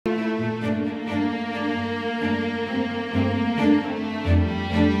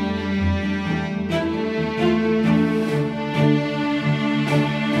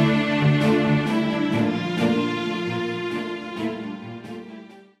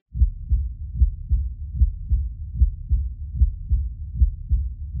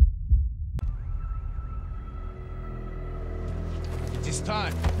waste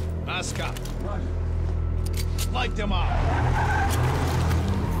time. Aska. Light them up.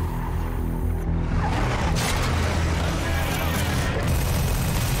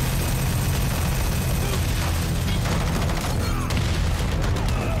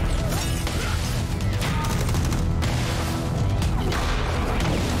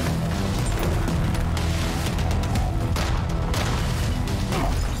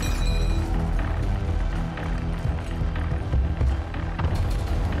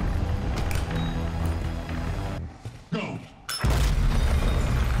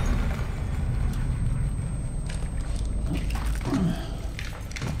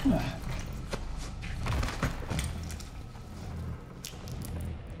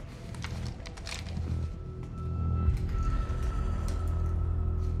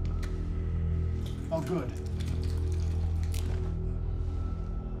 Oh, good.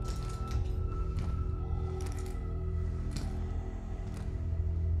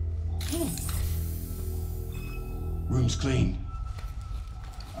 Room's clean.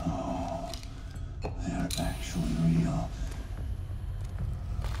 Oh, they're actually real.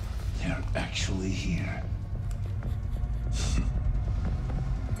 They're actually here.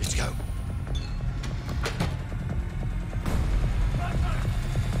 Let's go.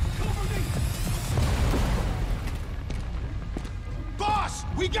 Boss,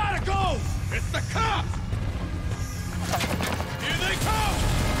 we gotta go! It's the cops! Here they come!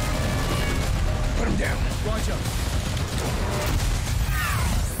 Put him down. Roger.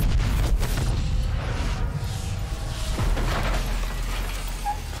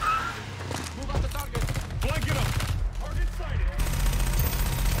 Move out the target. Blanket him. Target sighted.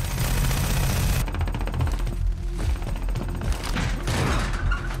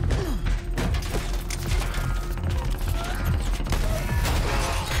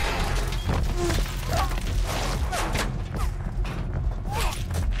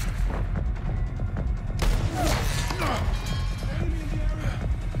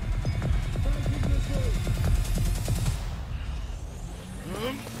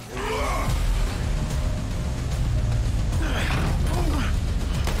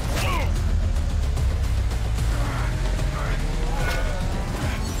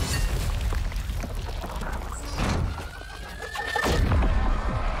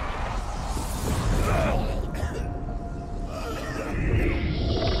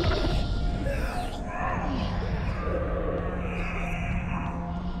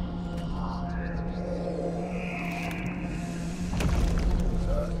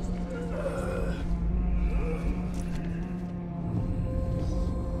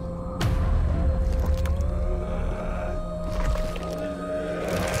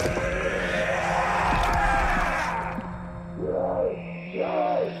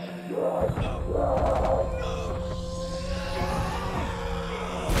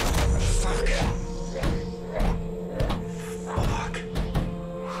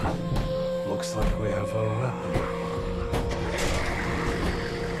 Looks like we have a weapon.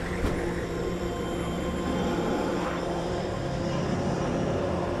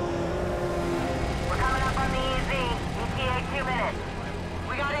 We're coming up on the EZ. ETA 2 minutes.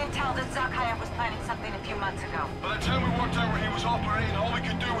 We got intel that Zakhaev was planning something a few months ago. By the time we worked out where he was operating, all we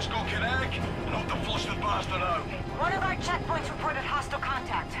could do was go kinetic and hope to flush the bastard out. One of our checkpoints reported hostile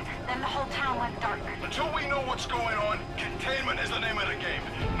contact. Then the whole town went dark. Until we know what's going on, containment is the name of the game.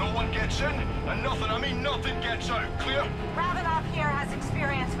 No one gets in, and nothing, I mean nothing gets out. Clear? Ravenov here has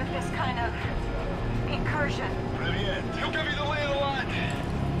experience with this kind of incursion. Brilliant. He'll give you the lay of the land.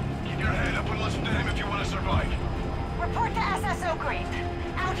 Keep your head up and listen to him if you want to survive. Report to SSO Green.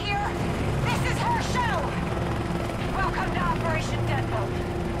 Out here, this is her show! Welcome to Operation Deadbolt.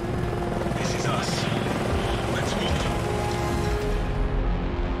 This is us. Let's move.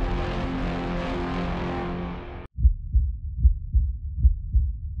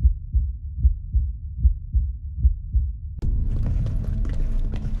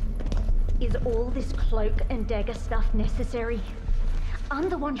 Is all this cloak and dagger stuff necessary? I'm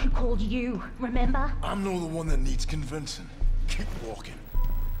the one who called you, remember? I'm not the one that needs convincing. Keep walking.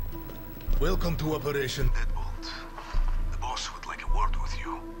 Welcome to Operation Deadbolt. The boss would like a word with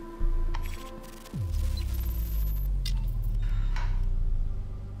you.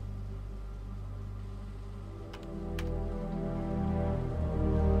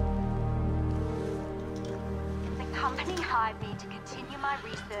 The company hired me to continue my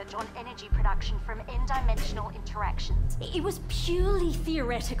research on energy production from n-dimensional interactions. It was purely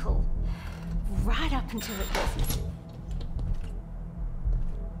theoretical. Right up until it wasn't.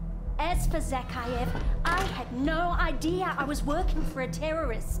 As for Zakhaev, I had no idea I was working for a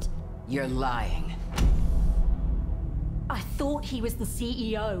terrorist. You're lying. I thought he was the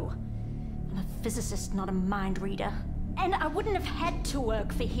CEO. I'm a physicist, not a mind reader. And I wouldn't have had to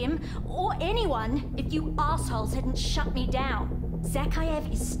work for him, or anyone, if you assholes hadn't shut me down.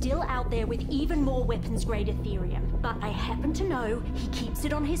 Zakhaev is still out there with even more weapons-grade Ethereum, but I happen to know he keeps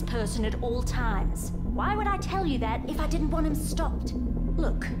it on his person at all times. Why would I tell you that if I didn't want him stopped?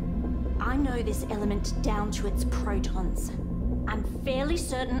 Look, I know this element down to its protons. I'm fairly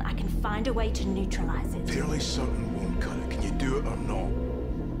certain I can find a way to neutralize it. Fairly certain won't cut it. Can you do it or not?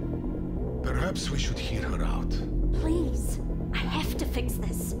 Perhaps we should hear her out. Please, I have to fix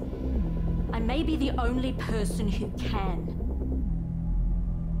this. I may be the only person who can.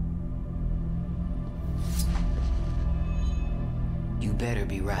 You better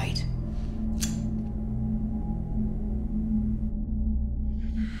be right.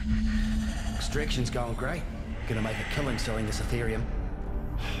 Extraction's going great. Gonna make a killing selling this Ethereum.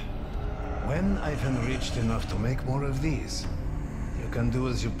 When I've enriched enough to make more of these, you can do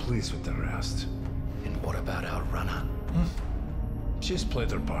as you please with the rest. And what about our runner? She's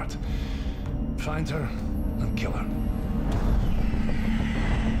played her part. Find her and kill her.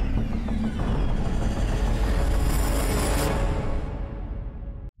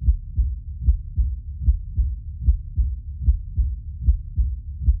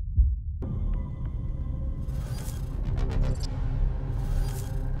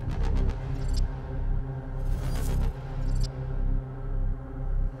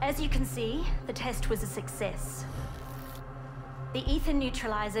 As you can see, the test was a success. The ether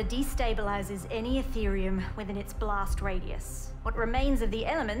neutralizer destabilizes any Ethereum within its blast radius. What remains of the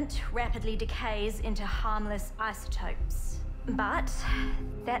element rapidly decays into harmless isotopes. But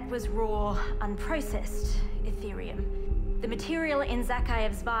that was raw, unprocessed Ethereum. The material in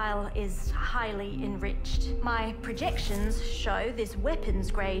Zakhaev's vial is highly enriched. My projections show this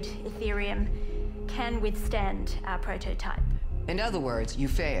weapons-grade Ethereum can withstand our prototype. In other words, you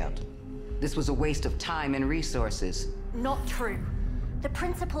failed. This was a waste of time and resources. Not true. The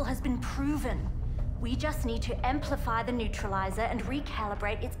principle has been proven. We just need to amplify the neutralizer and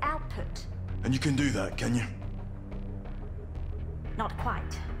recalibrate its output. And you can do that, can you? Not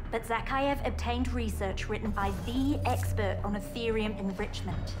quite. But Zakhaev obtained research written by the expert on Ethereum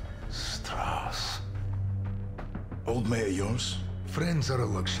enrichment. Strauss. Old mate of yours? Friends are a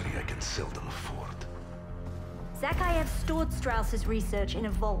luxury I can seldom afford. Zakhaev stored Strauss's research in a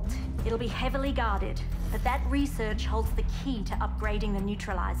vault. It'll be heavily guarded, but that research holds the key to upgrading the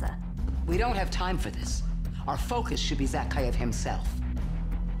neutralizer. We don't have time for this. Our focus should be Zakhaev himself.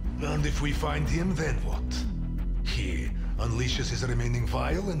 And if we find him, then what? He unleashes his remaining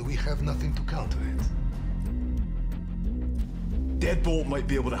vial and we have nothing to counter it. DEADBOLT might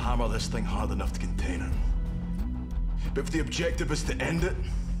be able to hammer this thing hard enough to contain it. But if the objective is to end it,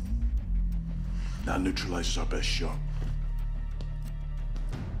 that neutralizes our best shot.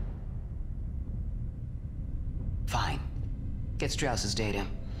 Fine. Get Strauss's data.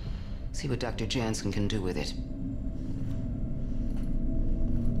 See what Dr. Jansen can do with it.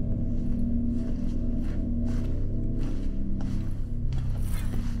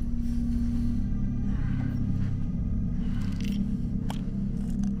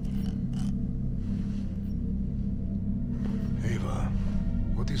 Ava,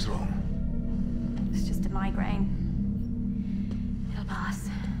 what is wrong? It's just a migraine. It'll pass.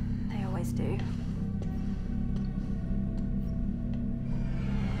 They always do.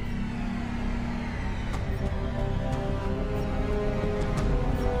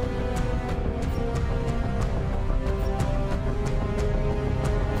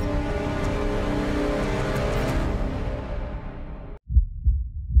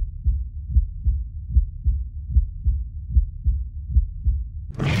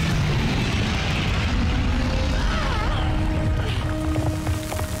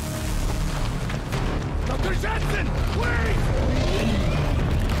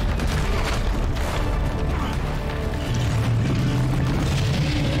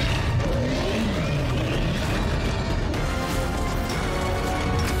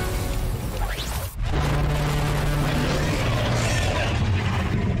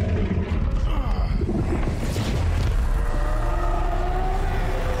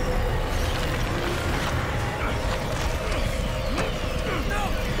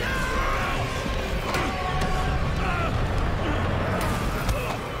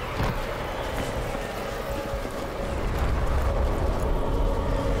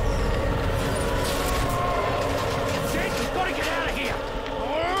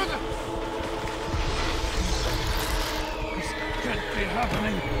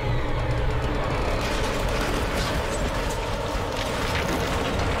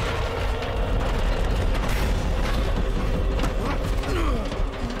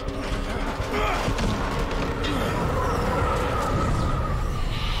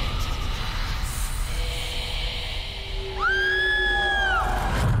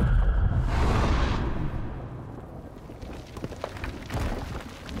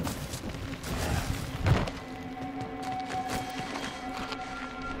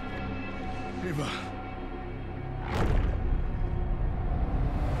 Eva.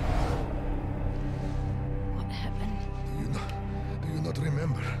 What happened? Do you not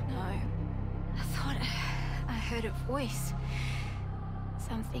remember? No. I thought I heard a voice.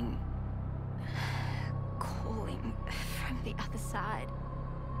 Something calling from the other side.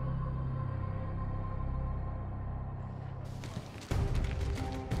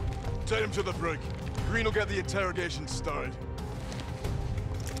 Take him to the brig. Green will get the interrogation started.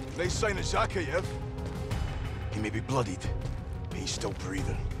 Nice sign of Zakhaev. He may be bloodied, but he's still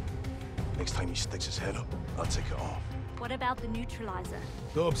breathing. Next time he sticks his head up, I'll take it off. What about the neutralizer?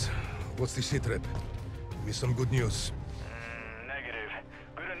 Dobbs, what's the sit-rep? Give me some good news. Negative.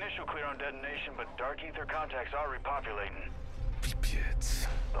 Good initial clear on detonation, but dark ether contacts are repopulating. Pipet.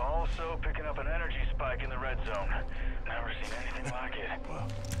 Also picking up an energy spike in the red zone. Never seen anything like it. Well,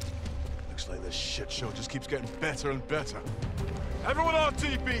 looks like this shit show just keeps getting better and better. Everyone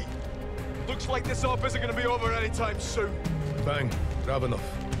RTB! Looks like this op isn't gonna be over anytime soon. Bang. Ravenov.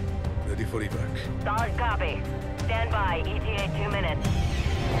 Ready for evac. Solid copy. Stand by. ETA 2 minutes.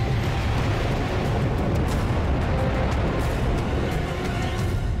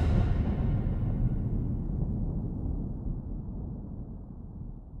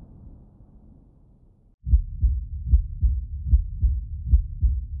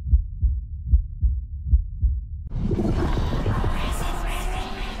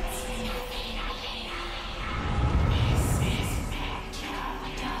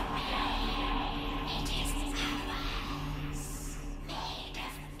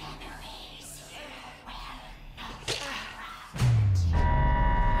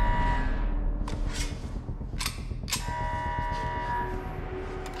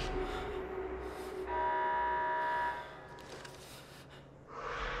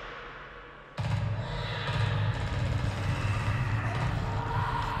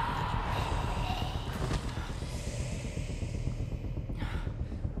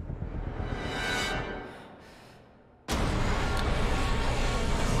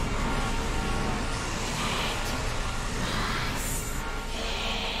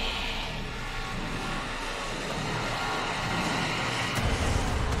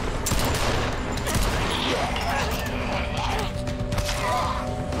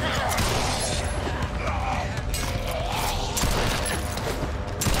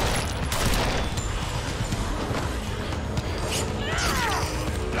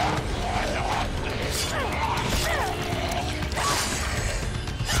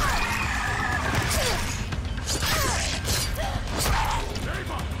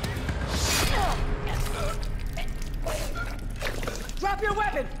 Drop your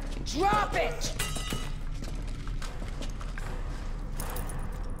weapon! Drop it!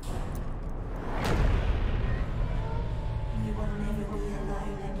 You will never be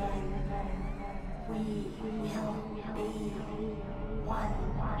alone again. We will be one.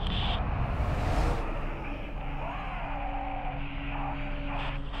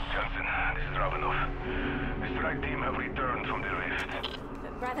 Johnson, this is Ravenov. The strike team have returned from the rift.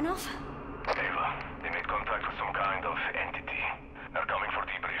 Ravenov? Ava, they made contact with some kind of entity. They're coming for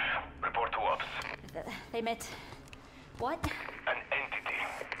debrief. Report to ops. They met... what? An entity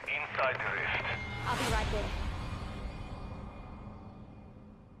inside the rift. I'll be right there.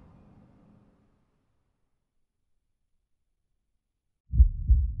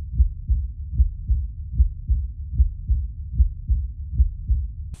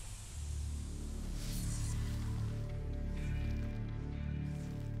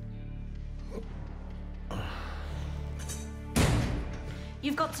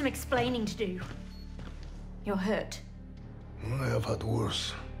 You've got some explaining to do. You're hurt. I have had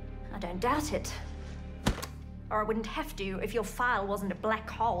worse. I don't doubt it. Or I wouldn't have to if your file wasn't a black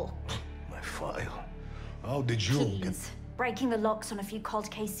hole. My file? How did you Please. Breaking the locks on a few cold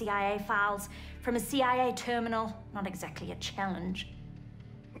case CIA files from a CIA terminal, not exactly a challenge.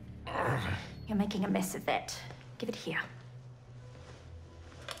 You're making a mess of that. Give it here.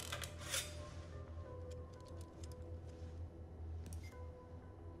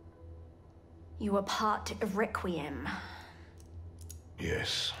 You were part of Requiem.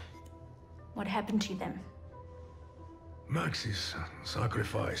 Yes. What happened to them? Maxis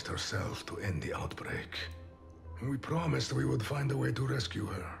sacrificed herself to end the outbreak. We promised we would find a way to rescue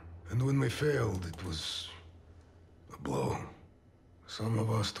her. And when we failed, it was a blow. Some of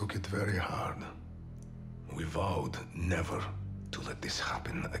us took it very hard. We vowed never to let this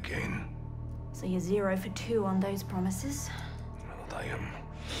happen again. So you're 0 for 2 on those promises? But I am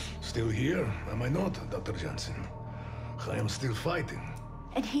still here, am I not, Dr. Jansen? I am still fighting.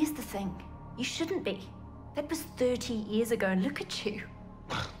 And here's the thing. You shouldn't be. That was 30 years ago, and look at you.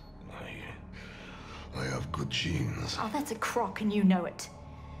 genes. Oh, that's a crock and you know it.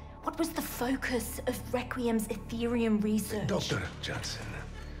 What was the focus of Requiem's Ethereum research? Dr. Johnson,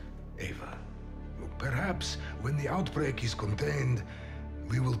 Ava, perhaps when the outbreak is contained,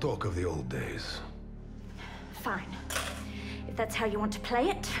 we will talk of the old days. Fine. If that's how you want to play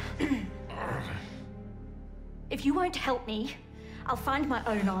it. If you won't help me, I'll find my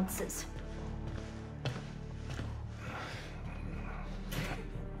own answers.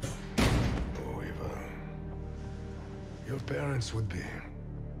 Oh, Eva. Your parents would be...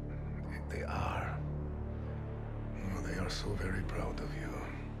 They are. Oh, they are so very proud of you.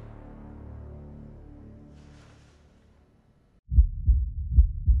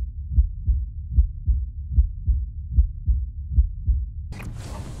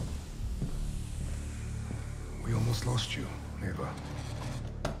 We almost lost you, Eva.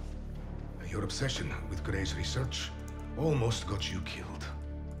 Your obsession with Gray's research almost got you killed.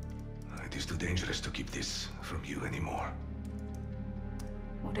 It is too dangerous to keep this from you anymore.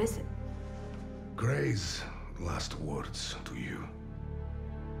 What is it? Gray's last words to you.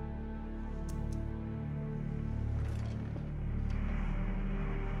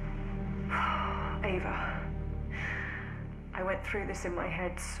 Ava, I went through this in my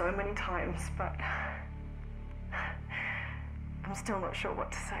head so many times, but I'm still not sure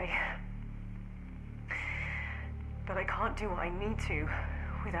what to say. But I can't do what I need to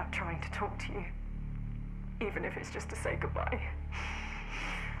without trying to talk to you, even if it's just to say goodbye.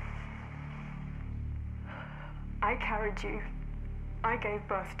 I carried you. I gave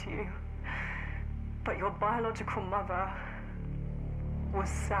birth to you. But your biological mother was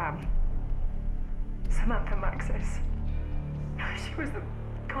Sam. Samantha Maxis. She was the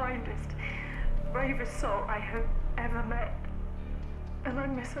kindest, bravest soul I have ever met. And I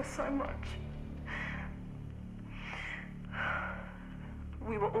miss her so much.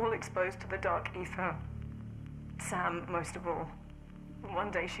 We were all exposed to the dark ether. Sam, most of all.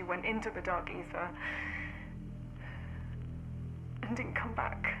 One day she went into the dark ether and didn't come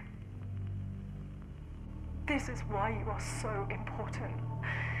back. This is why you are so important.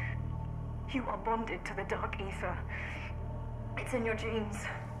 You are bonded to the dark ether. It's in your genes.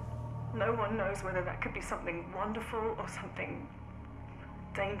 No one knows whether that could be something wonderful or something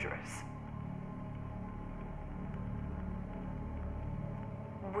dangerous.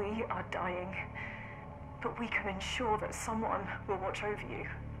 We are dying, but we can ensure that someone will watch over you.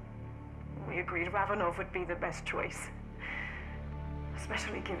 We agreed Ravenov would be the best choice,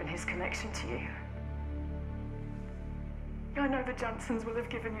 especially given his connection to you. I know the Johnsons will have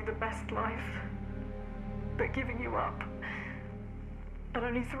given you the best life, but giving you up at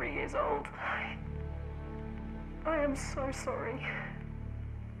only 3 years old, I am so sorry.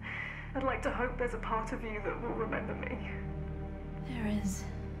 I'd like to hope there's a part of you that will remember me. There is.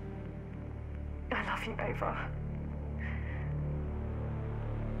 I love you, Ava.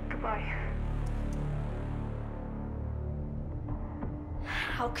 Goodbye.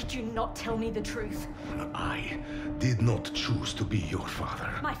 How could you not tell me the truth? I did not choose to be your father.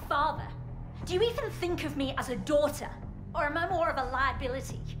 My father? Do you even think of me as a daughter? Or am I more of a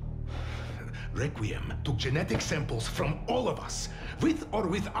liability? Requiem took genetic samples from all of us, with or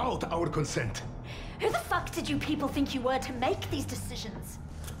without our consent. Who the fuck did you people think you were to make these decisions?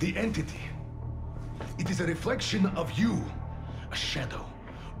 The entity. It is a reflection of you. A shadow.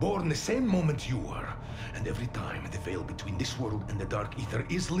 Born the same moment you were. And every time the veil between this world and the dark ether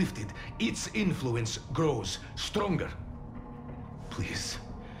is lifted, its influence grows stronger. Please.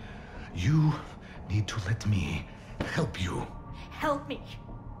 You need to let me help you. Help me.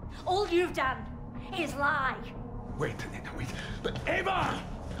 All you've done is lie. Wait. But Ava!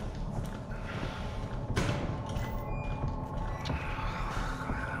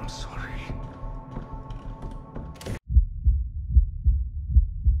 I'm sorry.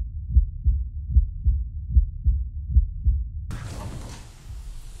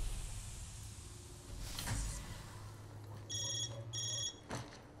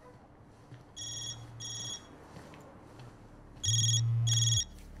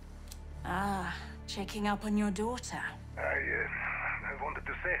 Checking up on your daughter. I wanted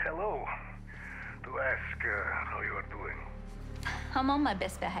to say hello. To ask how you are doing. I'm on my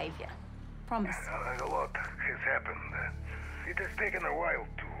best behavior. Promise. A lot has happened. It has taken a while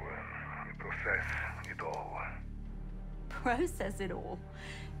to process it all. Process it all?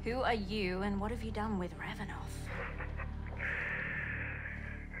 Who are you and what have you done with Ravenov?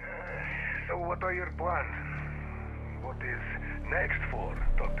 So what are your plans? What is next for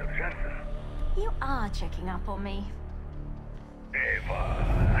Dr. Jensen? You are checking up on me.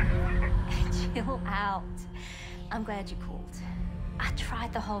 Ava! Chill out. I'm glad you called. I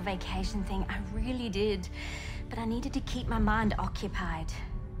tried the whole vacation thing, I really did. But I needed to keep my mind occupied.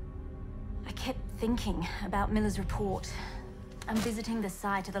 I kept thinking about Miller's report. I'm visiting the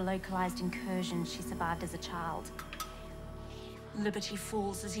site of the localized incursion she survived as a child. Liberty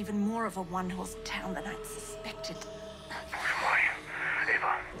Falls is even more of a one-horse town than I'd suspected.